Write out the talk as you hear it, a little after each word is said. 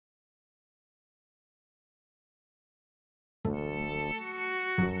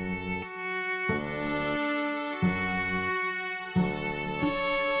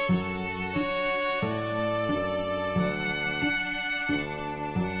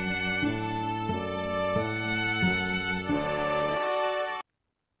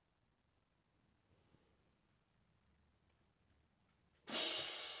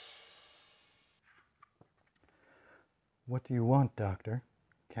"What do you want, Doctor?"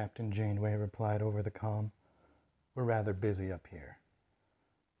 Captain Janeway replied over the comm. "We're rather busy up here."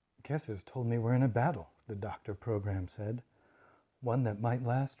 "Guess has told me we're in a battle," the doctor program said. "One that might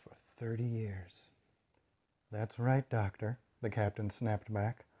last for 30 years. "That's right, Doctor," the captain snapped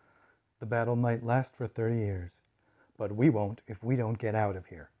back. "The battle might last for 30 years. But we won't if we don't get out of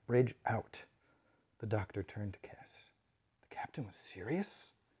here. Bridge out." The doctor turned to Kes. "The captain was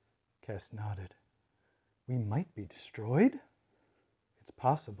serious?" Kes nodded. "We might be destroyed?" "It's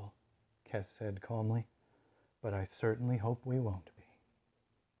possible," Kes said calmly. "But I certainly hope we won't be."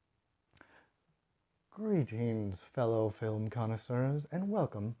 Greetings, fellow film connoisseurs, and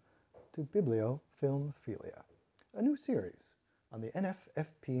welcome to Bibliofilmphilia, a new series on the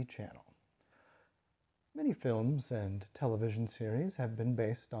NFFP channel. Many films and television series have been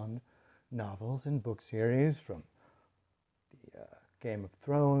based on novels and book series, from the Game of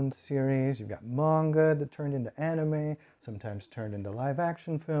Thrones series. You've got manga that turned into anime, sometimes turned into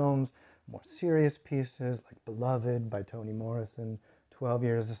live-action films, more serious pieces like Beloved by Toni Morrison, 12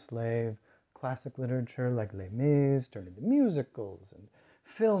 Years a Slave, classic literature like Les Mis turned into musicals, and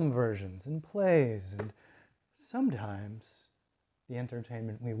film versions and plays, and sometimes the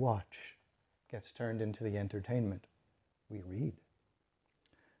entertainment we watch gets turned into the entertainment we read.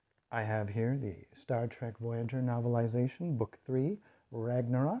 I have here the Star Trek Voyager novelization, Book 3,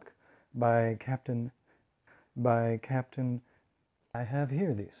 Ragnarok, by Captain... I have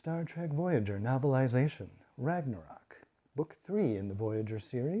here the Star Trek Voyager novelization, Ragnarok, Book 3 in the Voyager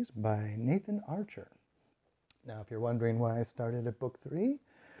series by Nathan Archer. Now, if you're wondering why I started at Book 3,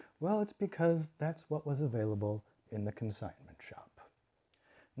 well, it's because that's what was available in the consignment shop.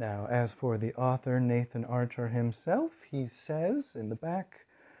 Now, as for the author, Nathan Archer himself, he says in the back,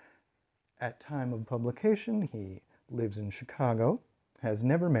 at time of publication, he lives in Chicago, has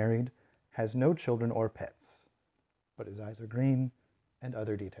never married, has no children or pets, but his eyes are green, and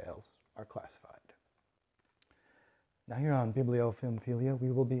other details are classified. Now here on Bibliofilmphilia,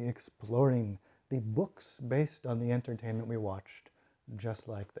 we will be exploring the books based on the entertainment we watched, just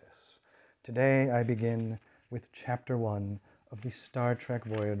like this. Today I begin with Chapter 1 of the Star Trek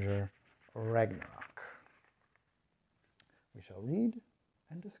Voyager, Ragnarok. We shall read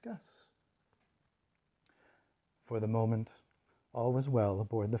and discuss. For the moment, all was well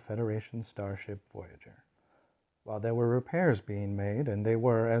aboard the Federation starship Voyager. While there were repairs being made, and they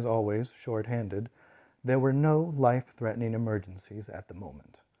were, as always, short-handed, there were no life-threatening emergencies at the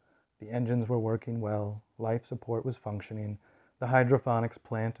moment. The engines were working well, life support was functioning, the hydroponics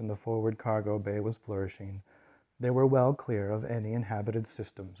plant in the forward cargo bay was flourishing. They were well clear of any inhabited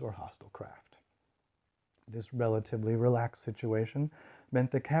systems or hostile craft. This relatively relaxed situation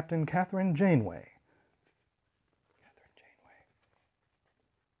meant that Captain Catherine Janeway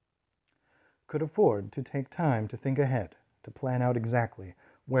could afford to take time to think ahead, to plan out exactly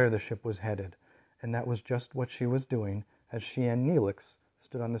where the ship was headed, and that was just what she was doing as she and Neelix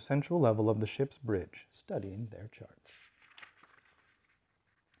stood on the central level of the ship's bridge, studying their charts.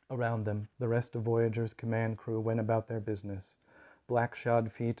 Around them, the rest of Voyager's command crew went about their business, black-shod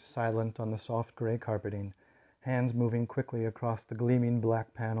feet silent on the soft gray carpeting, hands moving quickly across the gleaming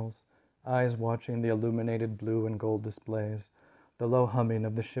black panels, eyes watching the illuminated blue and gold displays. The low humming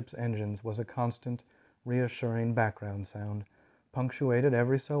of the ship's engines was a constant, reassuring background sound, punctuated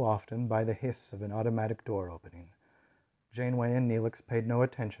every so often by the hiss of an automatic door opening. Janeway and Neelix paid no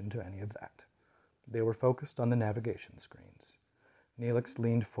attention to any of that. They were focused on the navigation screens. Neelix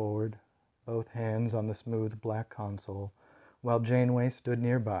leaned forward, both hands on the smooth black console, while Janeway stood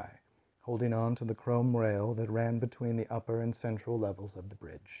nearby, holding on to the chrome rail that ran between the upper and central levels of the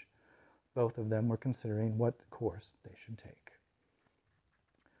bridge. Both of them were considering what course they should take.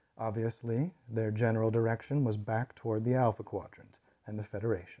 Obviously, their general direction was back toward the Alpha Quadrant and the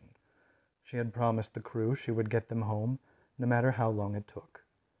Federation. She had promised the crew she would get them home, no matter how long it took,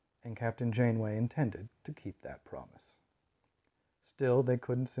 and Captain Janeway intended to keep that promise. Still, they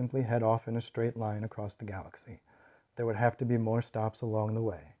couldn't simply head off in a straight line across the galaxy. There would have to be more stops along the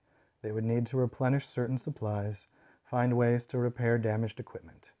way. They would need to replenish certain supplies, find ways to repair damaged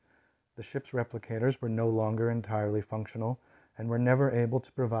equipment. The ship's replicators were no longer entirely functional, and were never able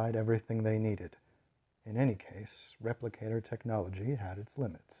to provide everything they needed. In any case, replicator technology had its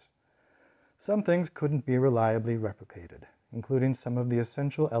limits. Some things couldn't be reliably replicated, including some of the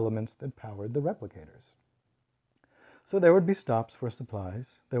essential elements that powered the replicators. So there would be stops for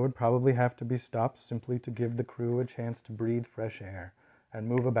supplies. There would probably have to be stops simply to give the crew a chance to breathe fresh air and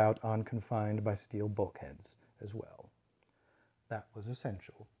move about unconfined by steel bulkheads as well. That was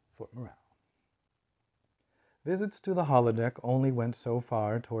essential for morale. Visits to the holodeck only went so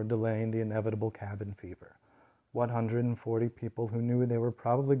far toward delaying the inevitable cabin fever. 140 people who knew they were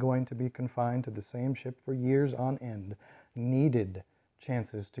probably going to be confined to the same ship for years on end needed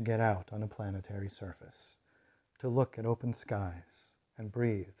chances to get out on a planetary surface, to look at open skies and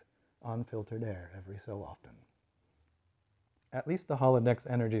breathe unfiltered air every so often. At least the holodeck's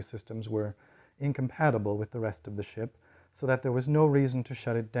energy systems were incompatible with the rest of the ship, so that there was no reason to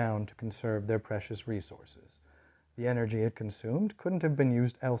shut it down to conserve their precious resources. The energy it consumed couldn't have been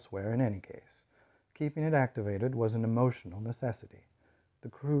used elsewhere in any case. Keeping it activated was an emotional necessity. The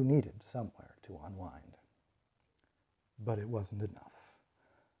crew needed somewhere to unwind. But it wasn't enough.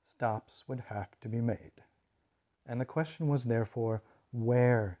 Stops would have to be made. And the question was therefore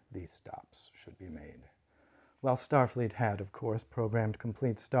where these stops should be made. While Starfleet had, of course, programmed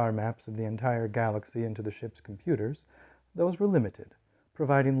complete star maps of the entire galaxy into the ship's computers, those were limited,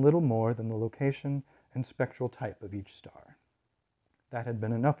 providing little more than the location and spectral type of each star. That had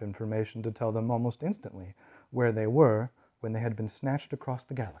been enough information to tell them almost instantly where they were when they had been snatched across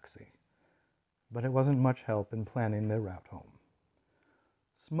the galaxy. But it wasn't much help in planning their route home.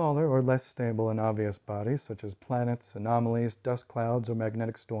 Smaller or less stable and obvious bodies, such as planets, anomalies, dust clouds, or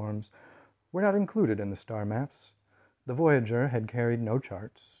magnetic storms, were not included in the star maps. The Voyager had carried no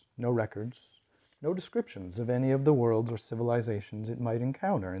charts, no records, no descriptions of any of the worlds or civilizations it might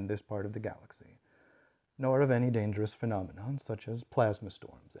encounter in this part of the galaxy, nor of any dangerous phenomenon such as plasma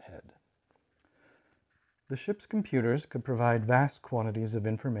storms ahead. The ship's computers could provide vast quantities of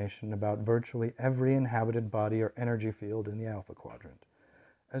information about virtually every inhabited body or energy field in the Alpha Quadrant,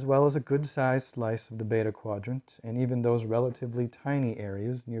 as well as a good-sized slice of the Beta Quadrant and even those relatively tiny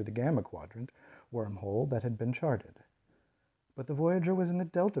areas near the Gamma Quadrant wormhole that had been charted. But the Voyager was in the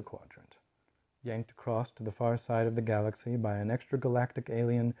Delta Quadrant, yanked across to the far side of the galaxy by an extragalactic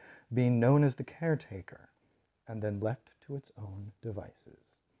alien being known as the Caretaker, and then left to its own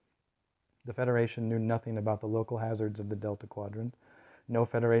devices. The Federation knew nothing about the local hazards of the Delta Quadrant. No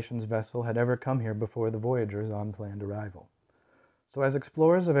Federation's vessel had ever come here before the Voyager's unplanned arrival. So as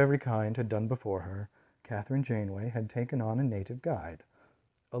explorers of every kind had done before her, Catherine Janeway had taken on a native guide,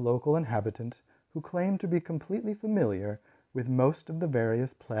 a local inhabitant who claimed to be completely familiar with most of the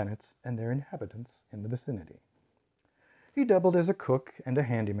various planets and their inhabitants in the vicinity. He doubled as a cook and a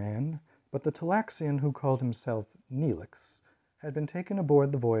handyman, but the Talaxian who called himself Neelix had been taken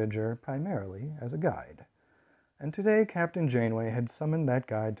aboard the Voyager primarily as a guide. And today Captain Janeway had summoned that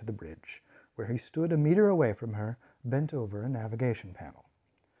guide to the bridge, where he stood a meter away from her, bent over a navigation panel.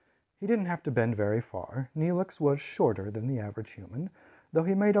 He didn't have to bend very far. Neelix was shorter than the average human, though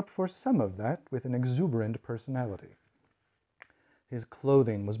he made up for some of that with an exuberant personality. His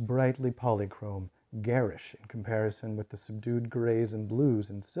clothing was brightly polychrome, garish in comparison with the subdued grays and blues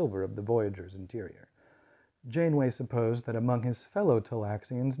and silver of the Voyager's interior. Janeway supposed that among his fellow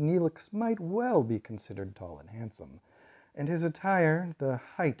Talaxians, Neelix might well be considered tall and handsome, and his attire the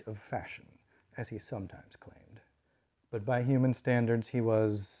height of fashion, as he sometimes claimed. But by human standards he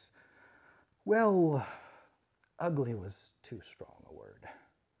was, well, ugly was too strong a word.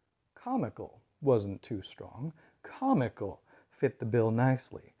 Comical wasn't too strong. Comical fit the bill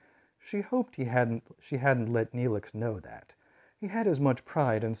nicely. She hoped she hadn't let Neelix know that. He had as much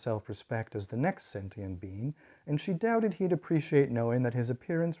pride and self-respect as the next sentient being, and she doubted he'd appreciate knowing that his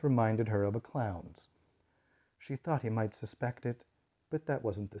appearance reminded her of a clown's. She thought he might suspect it, but that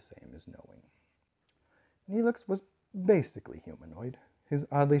wasn't the same as knowing. Neelix was basically humanoid. His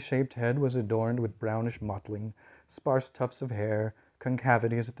oddly shaped head was adorned with brownish mottling, sparse tufts of hair,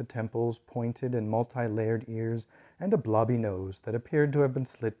 concavities at the temples, pointed and multi-layered ears, and a blobby nose that appeared to have been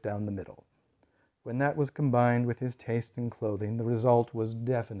slit down the middle. When that was combined with his taste in clothing, the result was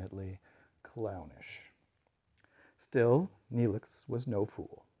definitely clownish. Still, Neelix was no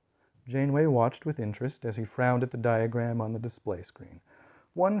fool. Janeway watched with interest as he frowned at the diagram on the display screen,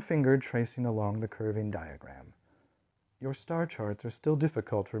 one finger tracing along the curving diagram. "Your star charts are still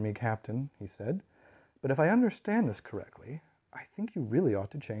difficult for me, Captain," he said, "but if I understand this correctly, I think you really ought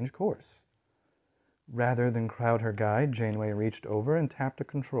to change course." Rather than crowd her guide, Janeway reached over and tapped a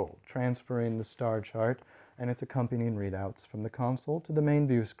control, transferring the star chart and its accompanying readouts from the console to the main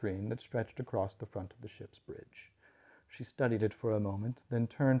view screen that stretched across the front of the ship's bridge. She studied it for a moment, then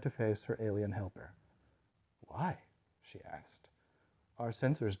turned to face her alien helper. "Why?" she asked. "Our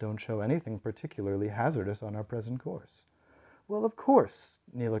sensors don't show anything particularly hazardous on our present course." "Well, of course,"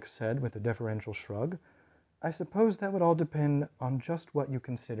 Neelix said with a deferential shrug. "I suppose that would all depend on just what you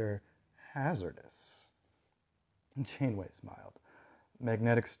consider hazardous." Janeway smiled.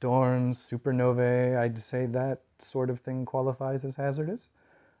 "Magnetic storms, supernovae, I'd say that sort of thing qualifies as hazardous.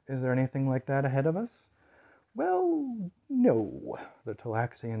 Is there anything like that ahead of us?" "Well, no," the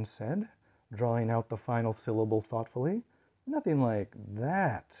Talaxian said. drawing out the final syllable thoughtfully. "Nothing like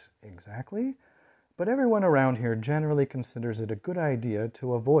that, exactly. But everyone around here generally considers it a good idea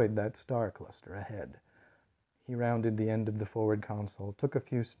to avoid that star cluster ahead." He rounded the end of the forward console, took a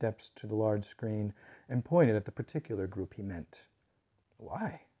few steps to the large screen, and pointed at the particular group he meant.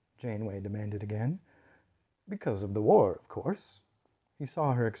 "Why?" Janeway demanded again. "Because of the war, of course." He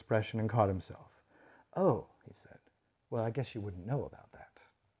saw her expression and caught himself. "Oh," he said. "Well, I guess you wouldn't know about that."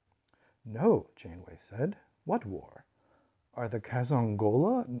 "No," Janeway said. "What war? Are the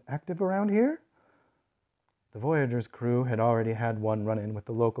Kazongola active around here?" The Voyager's crew had already had one run-in with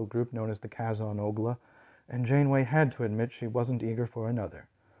the local group known as the Kazon-Ogla, and Janeway had to admit she wasn't eager for another.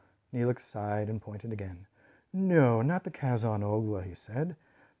 Neelix sighed and pointed again. "No, not the Kazon-Ogla," he said.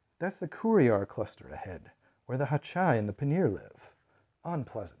 "That's the Courier cluster ahead, where the Hachai and the Panir live.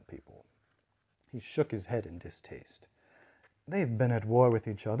 Unpleasant people." He shook his head in distaste. "They've been at war with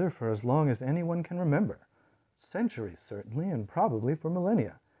each other for as long as anyone can remember. Centuries, certainly, and probably for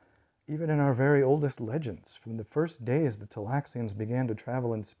millennia. Even in our very oldest legends, from the first days the Talaxians began to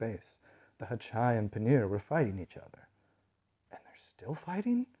travel in space, the Hachai and Panir were fighting each other." "And they're still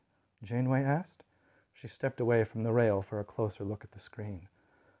fighting?" Janeway asked. She stepped away from the rail for a closer look at the screen.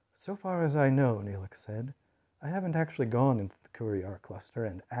 "So far as I know," Neelix said. "I haven't actually gone into the Courier cluster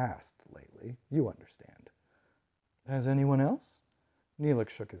and asked lately. You understand." "Has anyone else?" Neelix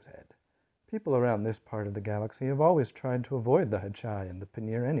shook his head. "People around this part of the galaxy have always tried to avoid the Hachai and the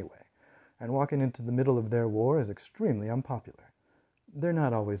Panir anyway, and walking into the middle of their war is extremely unpopular. They're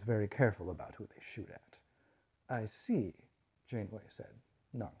not always very careful about who they shoot at." "I see," Janeway said,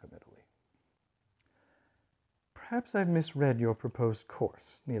 noncommittally. "Perhaps I've misread your proposed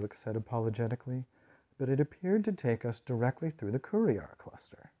course," Neelix said apologetically, "but it appeared to take us directly through the Courier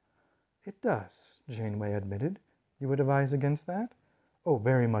cluster." "It does," Janeway admitted. "You would advise against that?" "Oh,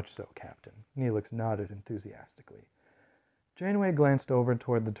 very much so, Captain." Neelix nodded enthusiastically. Janeway glanced over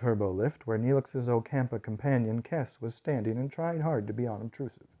toward the turbo lift, where Neelix's Ocampa companion, Kes, was standing and trying hard to be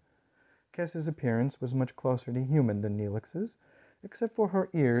unobtrusive. Kes's appearance was much closer to human than Neelix's. Except for her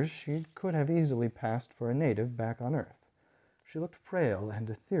ears, she could have easily passed for a native back on Earth. She looked frail and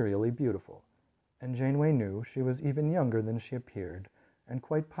ethereally beautiful, and Janeway knew she was even younger than she appeared, and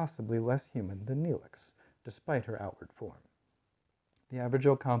quite possibly less human than Neelix, despite her outward form. The average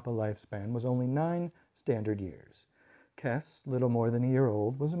Ocampa lifespan was only 9 standard years. Kes, little more than a year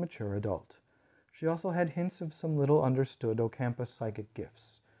old, was a mature adult. She also had hints of some little understood Ocampa psychic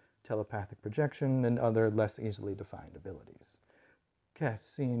gifts, telepathic projection, and other less easily defined abilities. Kes,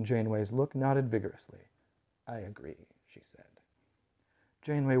 seeing Janeway's look, nodded vigorously. "I agree," she said.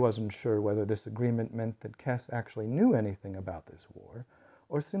 Janeway wasn't sure whether this agreement meant that Kes actually knew anything about this war,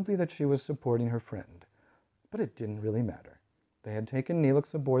 or simply that she was supporting her friend. But it didn't really matter. They had taken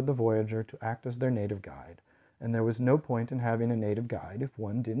Neelix aboard the Voyager to act as their native guide, and there was no point in having a native guide if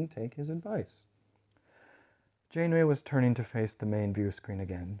one didn't take his advice. Janeway was turning to face the main view screen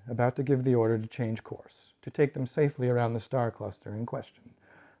again, about to give the order to change course, to take them safely around the star cluster in question,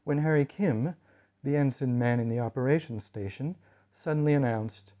 when Harry Kim, the ensign manning the operations station, suddenly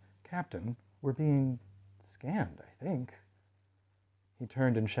announced, "Captain, we're being scanned, I think." He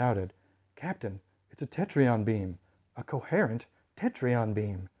turned and shouted, "Captain, it's a Tetryon beam, a coherent Tetryon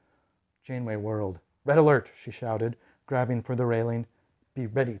beam." Janeway whirled. "Red alert," she shouted, grabbing for the railing. "Be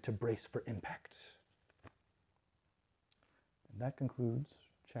ready to brace for impact." And that concludes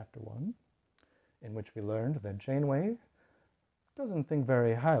Chapter 1, in which we learned that Janeway doesn't think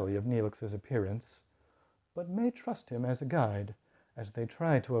very highly of Neelix's appearance, but may trust him as a guide as they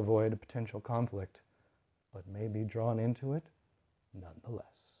try to avoid a potential conflict, but may be drawn into it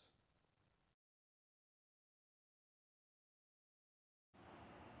nonetheless.